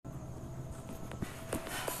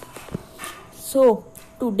So,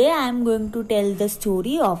 today I am going to tell the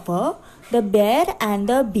story of the bear and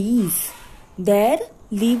the bees. There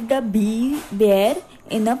lived a bear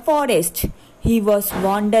in a forest. He was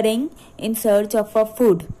wandering in search of a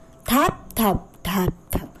food. Thap, thap, thap,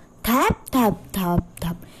 thap, thap, thap, thap,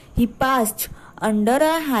 thap. He passed under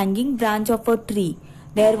a hanging branch of a tree.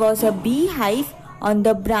 There was a beehive on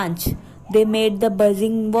the branch. They made the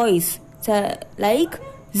buzzing voice like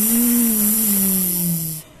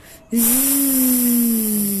zzz, zzz,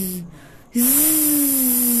 zzz,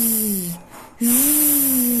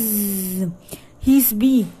 zzz. His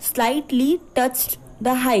bee slightly touched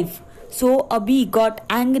the hive, so a bee got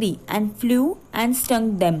angry and flew and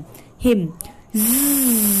stung him.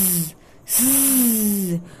 Zzz,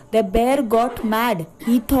 zzz. The bear got mad.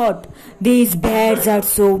 He thought, "These bears are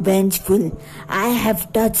so vengeful. I have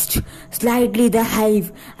touched slightly the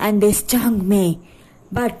hive and they stung me.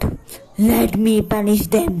 But let me punish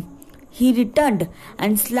them." He returned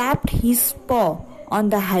and slapped his paw on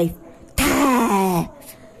the hive. Tah!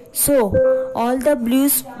 So all the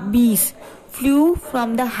bees flew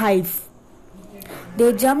from the hive.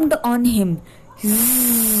 They jumped on him.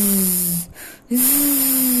 Zzz,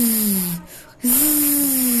 zzz,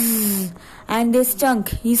 zzz, and they stung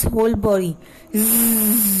his whole body.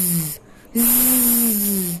 Zzz,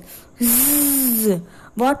 zzz, zzz.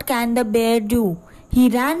 What can the bear do? He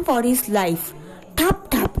ran for his life. Tap,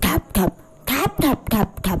 tap, tap, tap, tap, tap, tap,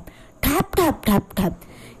 tap, tap, tap, tap, tap.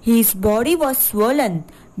 His body was swollen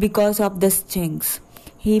because of the stings.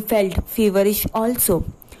 He felt feverish also.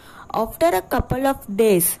 After a couple of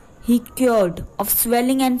days, he cured of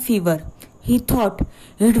swelling and fever. He thought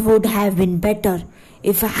it would have been better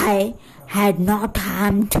if I had not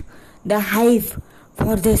harmed the hive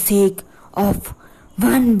for the sake of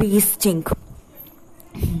one bee's sting.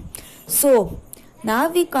 So, now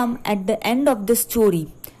we come at the end of the story.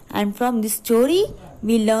 And from this story,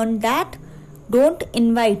 we learn that don't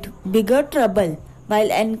invite bigger trouble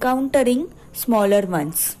while encountering smaller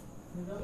ones.